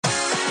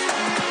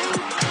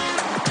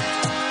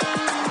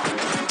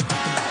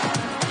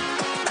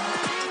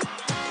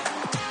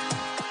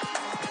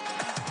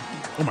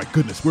Oh my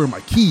goodness, where are my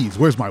keys?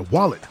 Where's my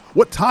wallet?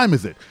 What time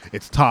is it?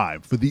 It's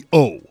time for the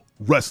O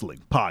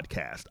Wrestling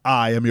Podcast.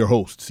 I am your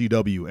host,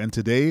 CW, and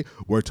today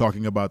we're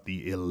talking about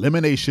the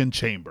Elimination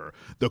Chamber,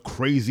 the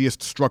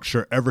craziest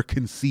structure ever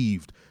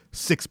conceived.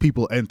 6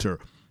 people enter,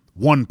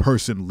 1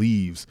 person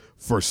leaves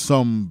for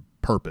some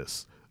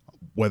purpose,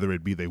 whether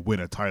it be they win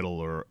a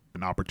title or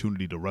an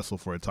opportunity to wrestle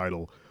for a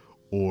title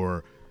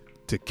or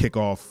to kick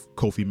off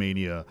Kofi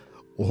Mania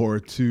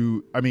or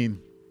to,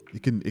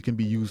 it can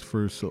be used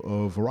for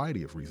a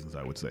variety of reasons,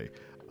 I would say.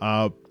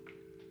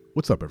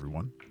 What's up,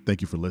 everyone?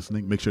 Thank you for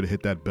listening. Make sure to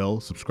hit that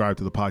bell. Subscribe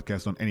to the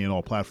podcast on any and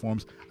all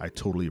platforms. I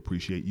totally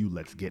appreciate you.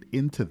 Let's get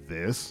into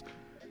this.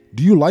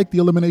 Do you like the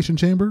Elimination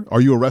Chamber? Are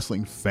you a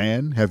wrestling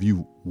fan? Have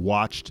you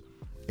watched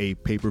a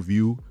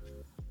pay-per-view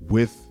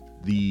with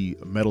the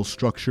metal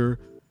structure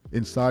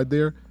inside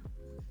there?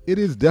 It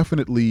is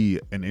definitely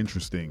an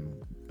interesting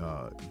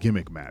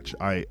gimmick match.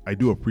 I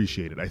do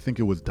appreciate it. I think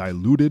it was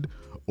diluted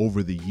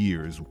over the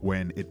years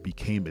when it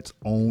became its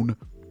own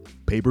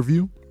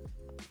pay-per-view,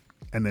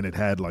 and then it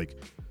had like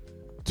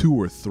 2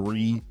 or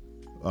 3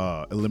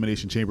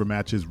 Elimination Chamber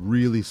matches.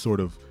 Really sort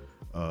of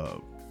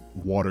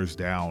waters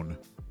down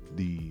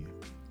the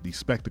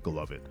spectacle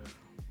of it.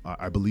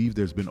 I believe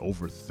there's been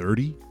over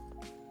 30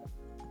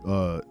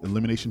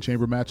 Elimination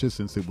Chamber matches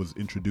since it was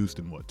introduced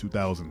in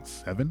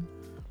 2007,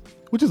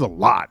 which is a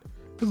lot.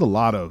 There's a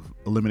lot of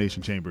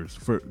Elimination Chambers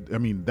for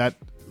that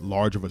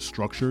large of a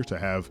structure to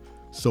have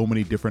so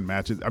many different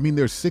matches.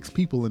 There's 6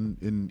 people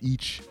in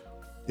each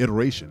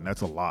iteration. That's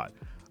a lot.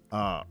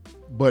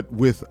 But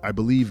with, I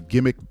believe,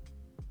 gimmick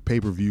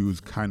pay-per-views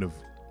kind of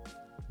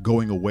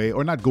going away,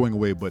 or not going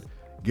away, but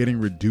getting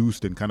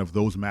reduced, and kind of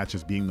those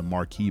matches being the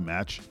marquee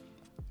match,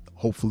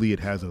 hopefully it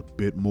has a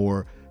bit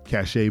more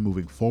cachet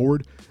moving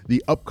forward.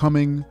 The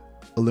upcoming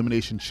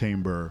Elimination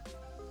Chamber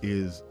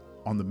is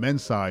on the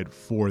men's side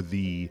for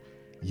the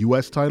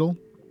U.S. title,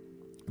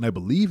 and I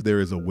believe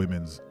there is a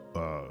women's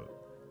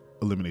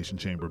Elimination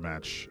Chamber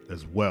match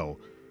as well.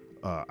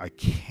 I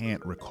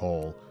can't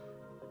recall.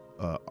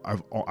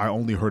 I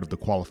only heard of the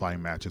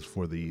qualifying matches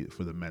for the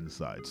men's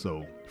side,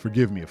 so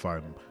forgive me if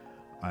I'm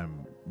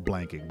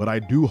blanking. But I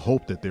do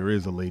hope that there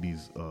is a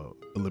ladies'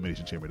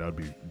 Elimination Chamber. That would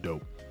be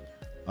dope.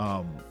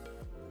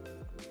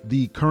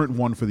 The current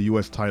one for the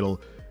U.S.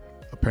 title,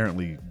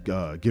 apparently,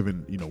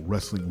 given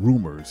wrestling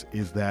rumors,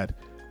 is that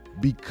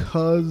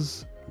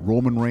because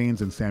Roman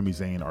Reigns and Sami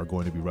Zayn are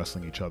going to be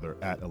wrestling each other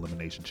at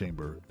Elimination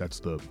Chamber,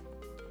 that's the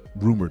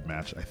rumored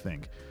match, I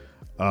think,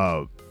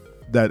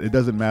 that it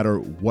doesn't matter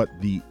what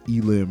the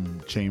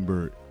Elim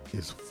Chamber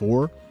is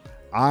for.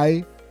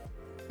 I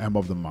am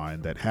of the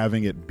mind that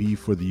having it be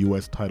for the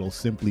U.S. title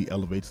simply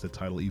elevates the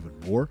title even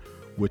more,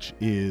 which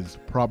is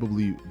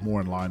probably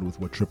more in line with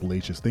what Triple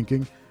H is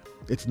thinking.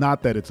 It's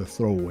not that it's a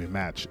throwaway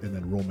match and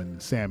then Roman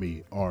and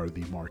Sami are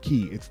the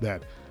marquee. It's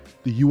that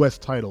the U.S.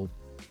 title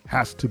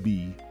has to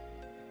be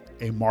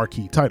a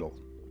marquee title.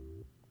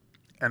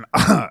 And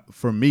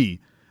for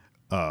me,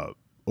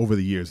 over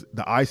the years,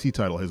 the IC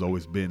title has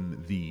always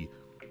been the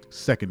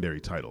secondary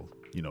title.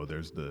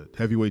 There's the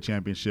heavyweight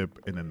championship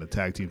and then the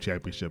tag team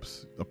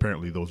championships.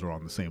 Apparently those are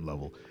on the same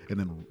level. And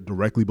then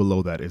directly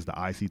below that is the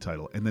IC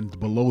title. And then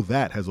below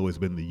that has always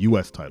been the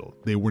US title.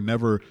 They were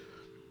never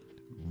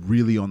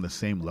really on the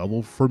same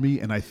level for me.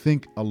 And I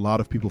think a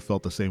lot of people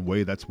felt the same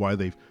way. That's why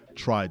they've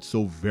tried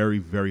so very,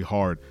 very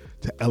hard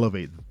to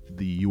elevate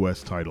the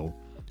US title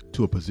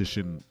to a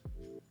position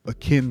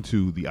akin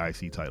to the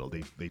IC title.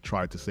 They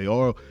tried to say,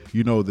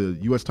 the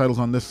US title's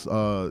on this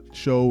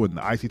show and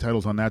the IC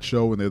title's on that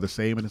show and they're the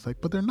same, and it's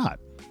like, but they're not.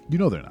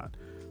 They're not.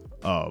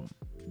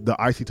 The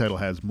IC title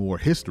has more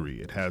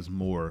history. It has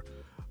more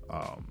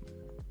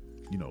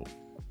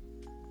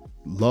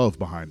love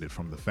behind it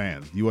from the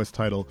fans. The US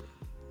title,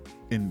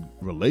 in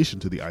relation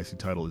to the IC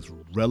title, is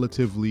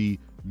relatively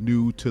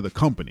new to the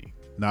company,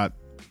 not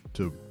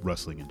to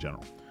wrestling in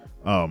general.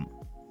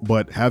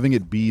 But having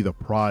it be the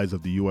prize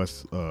of the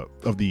U.S.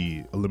 Of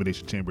the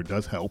Elimination Chamber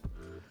does help.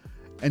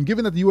 And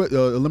given that the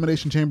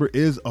Elimination Chamber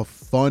is a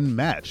fun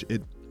match,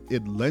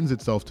 it lends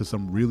itself to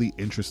some really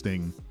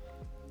interesting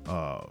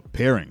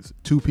pairings.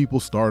 2 people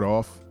start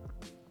off,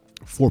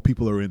 4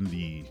 people are in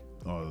the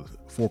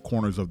 4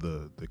 corners of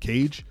the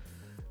cage,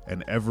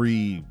 and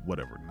every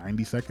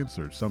 90 seconds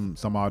or some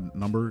odd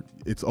number,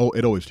 it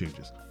always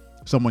changes.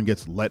 Someone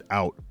gets let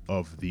out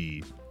of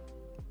the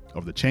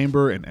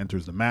chamber and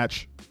enters the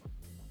match.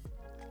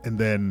 And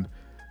then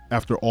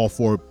after all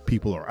 4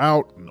 people are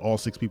out and all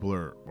 6 people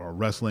are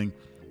wrestling,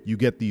 you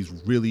get these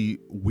really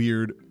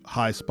weird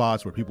high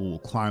spots where people will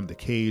climb the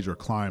cage or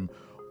climb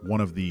one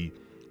of the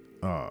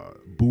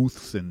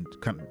booths and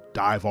kind of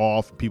dive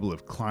off. People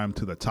have climbed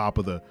to the top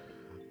of the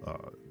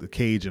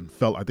cage and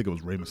felt, I think it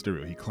was Rey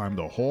Mysterio. He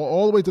climbed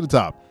all the way to the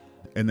top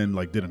and then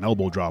did an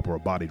elbow drop or a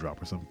body drop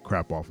or some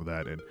crap off of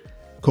that. And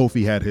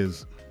Kofi had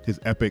his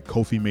epic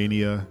Kofi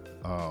Mania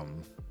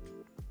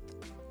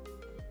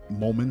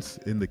moments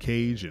in the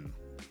cage, and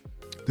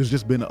there's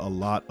just been a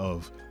lot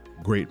of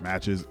great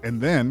matches.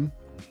 And then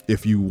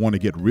if you want to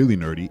get really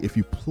nerdy, if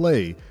you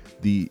play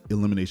the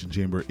Elimination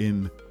Chamber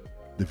in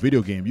the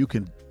video game, you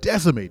can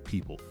decimate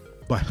people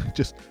by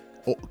just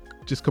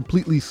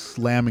completely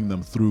slamming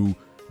them through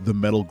the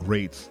metal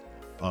grates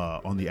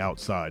on the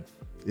outside.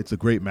 It's a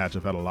great match.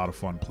 I've had a lot of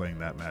fun playing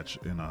that match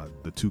in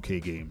the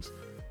 2K games,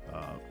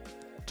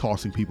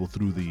 tossing people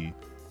through the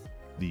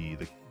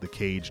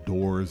cage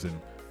doors and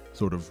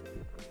sort of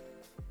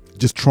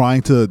just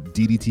trying to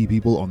DDT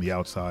people on the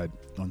outside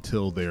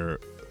until they're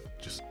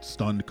just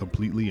stunned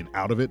completely and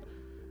out of it.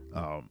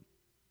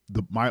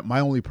 My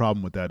only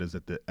problem with that is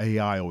that the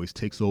AI always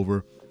takes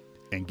over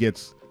and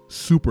gets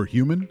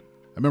superhuman.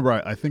 I remember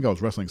I think I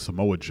was wrestling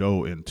Samoa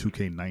Joe in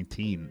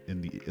 2K19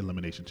 in the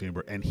Elimination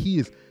Chamber, and he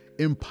is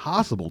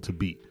impossible to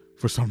beat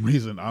for some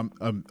reason.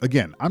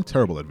 I'm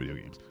terrible at video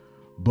games,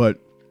 but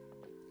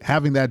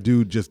having that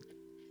dude just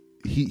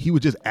he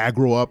would just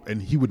aggro up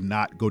and he would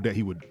not go down.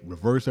 He would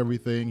reverse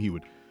everything. He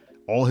would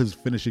his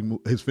finishing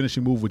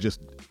move would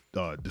just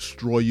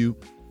destroy you.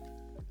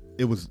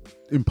 It was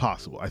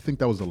impossible. I think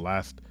that was the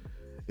last.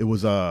 It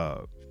was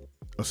a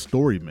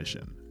story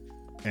mission,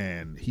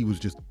 and he was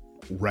just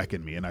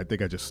wrecking me. And I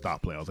think I just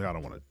stopped playing. I was like, I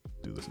don't want to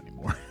do this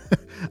anymore.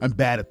 I'm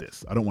bad at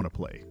this. I don't want to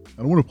play.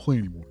 I don't want to play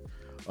anymore.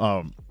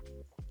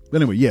 But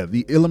anyway, yeah,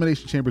 the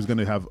Elimination Chamber is going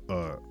to have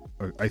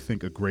I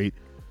think a great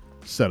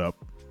setup.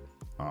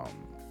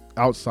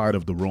 Outside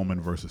of the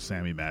Roman versus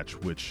Sammy match,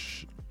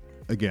 which,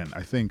 again,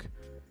 I think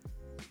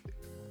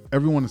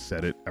everyone has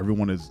said it.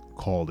 Everyone has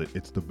called it.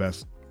 It's the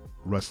best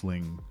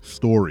wrestling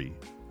story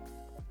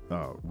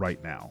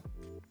right now.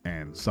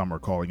 And some are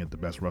calling it the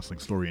best wrestling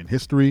story in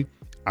history.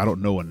 I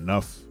don't know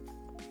enough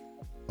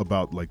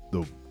about like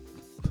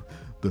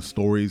the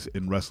stories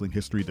in wrestling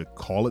history to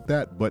call it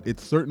that, but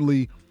it's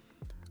certainly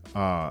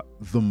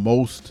the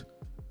most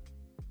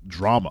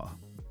drama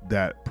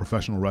that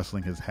professional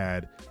wrestling has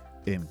had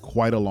in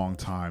quite a long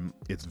time.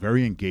 It's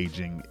very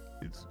engaging,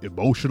 it's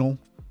emotional,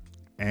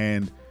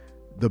 and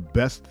the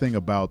best thing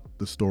about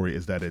the story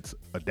is that it's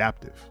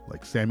adaptive.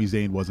 Like, Sami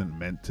Zayn wasn't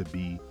meant to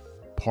be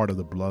part of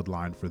the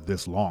bloodline for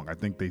this long. I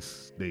think they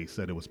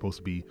said it was supposed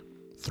to be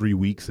 3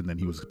 weeks, and then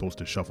he was supposed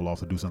to shuffle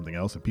off to do something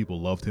else, and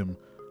people loved him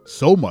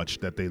so much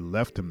that they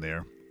left him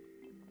there.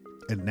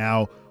 And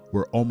now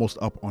we're almost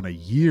up on a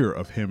year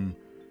of him,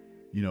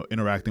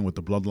 interacting with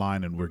the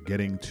bloodline, and we're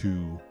getting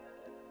to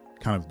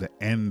kind of the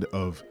end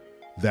of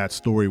that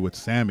story with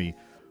Sammy,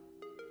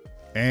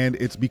 and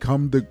it's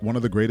become one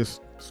of the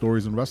greatest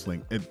stories in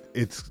wrestling.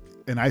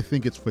 And I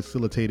think it's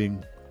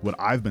facilitating what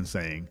I've been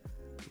saying: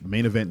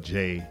 main event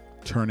Jay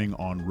turning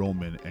on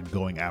Roman and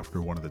going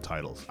after one of the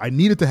titles. I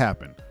need it to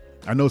happen.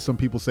 I know some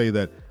people say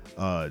that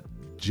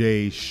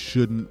Jay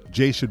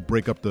should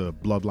break up the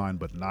bloodline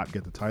but not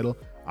get the title.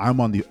 I'm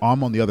on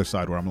the other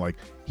side, where I'm like,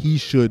 he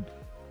should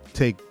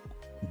take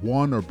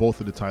one or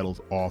both of the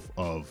titles off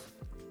of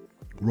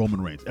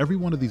Roman Reigns. Every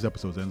one of these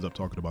episodes ends up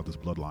talking about this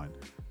bloodline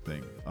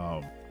thing.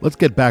 Let's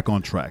get back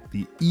on track.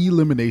 The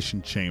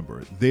Elimination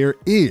Chamber. There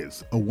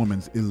is a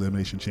women's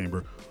Elimination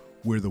Chamber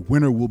where the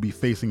winner will be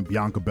facing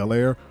Bianca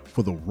Belair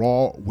for the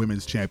Raw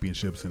Women's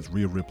Championship, since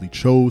Rhea Ripley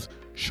chose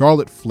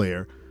Charlotte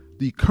Flair.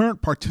 The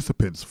current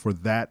participants for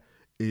that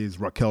is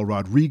Raquel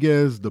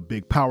Rodriguez, the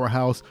big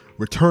powerhouse,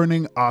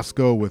 returning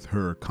Asuka with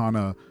her kind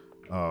of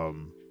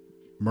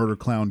murder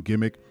clown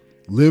gimmick,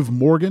 Liv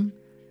Morgan,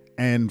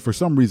 and for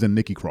some reason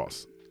Nikki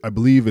Cross. I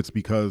believe it's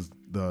because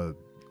the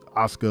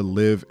Asuka,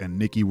 Liv, and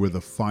Nikki were in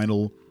the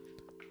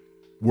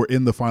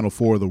final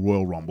four of the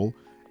Royal Rumble,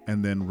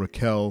 and then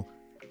Raquel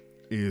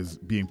is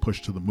being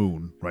pushed to the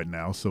moon right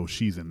now, so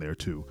she's in there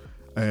too.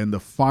 And the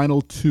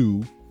final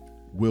two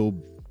will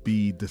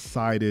be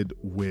decided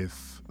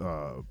with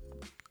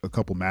a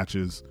couple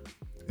matches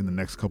in the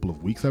next couple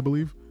of weeks, I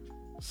believe.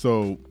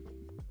 So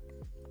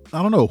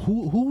I don't know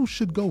who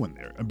should go in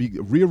there.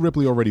 Rhea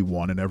Ripley already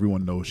won, and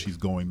everyone knows she's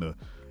going to,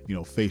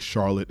 face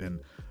Charlotte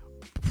and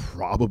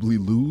probably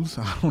lose.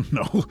 I don't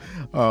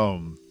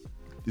know.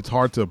 It's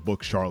hard to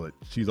book Charlotte.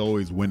 She's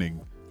always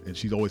winning, and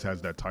she always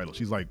has that title.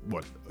 She's like,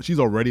 what? She's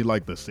already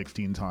like the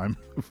 16-time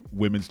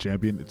women's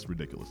champion. It's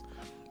ridiculous.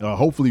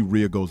 Hopefully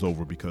Rhea goes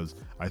over, because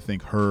I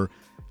think her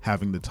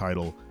having the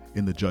title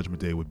in the Judgment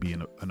Day would be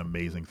an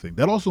amazing thing.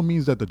 That also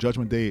means that the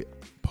Judgment Day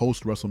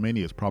post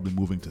WrestleMania is probably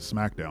moving to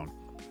SmackDown.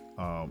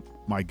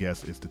 My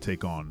guess is to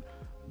take on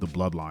the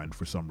Bloodline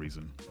for some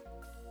reason.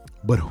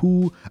 But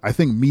I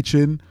think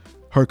Michin,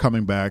 her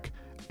coming back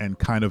and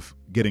kind of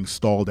getting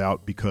stalled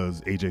out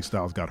because AJ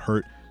Styles got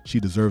hurt, she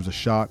deserves a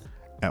shot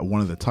at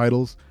one of the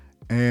titles.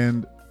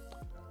 And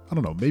I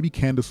don't know, maybe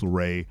Candice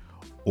LeRae,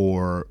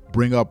 or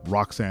bring up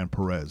Roxanne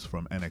Perez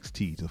from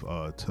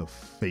NXT to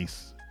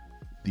face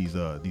these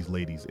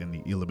ladies in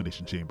the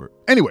Elimination Chamber.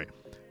 Anyway,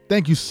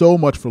 thank you so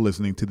much for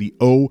listening to the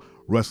O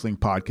Wrestling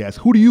Podcast.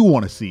 Who do you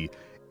want to see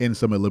in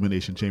some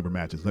Elimination Chamber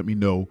matches? Let me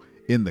know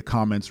in the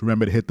comments.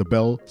 Remember to hit the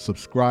bell,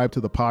 subscribe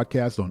to the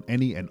podcast on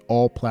any and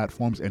all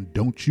platforms, and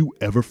don't you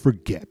ever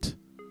forget,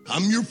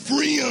 I'm your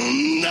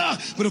friend,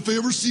 but if I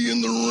ever see you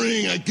in the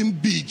ring, I can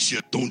beat you.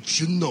 Don't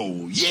you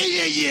know?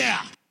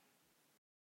 Yeah.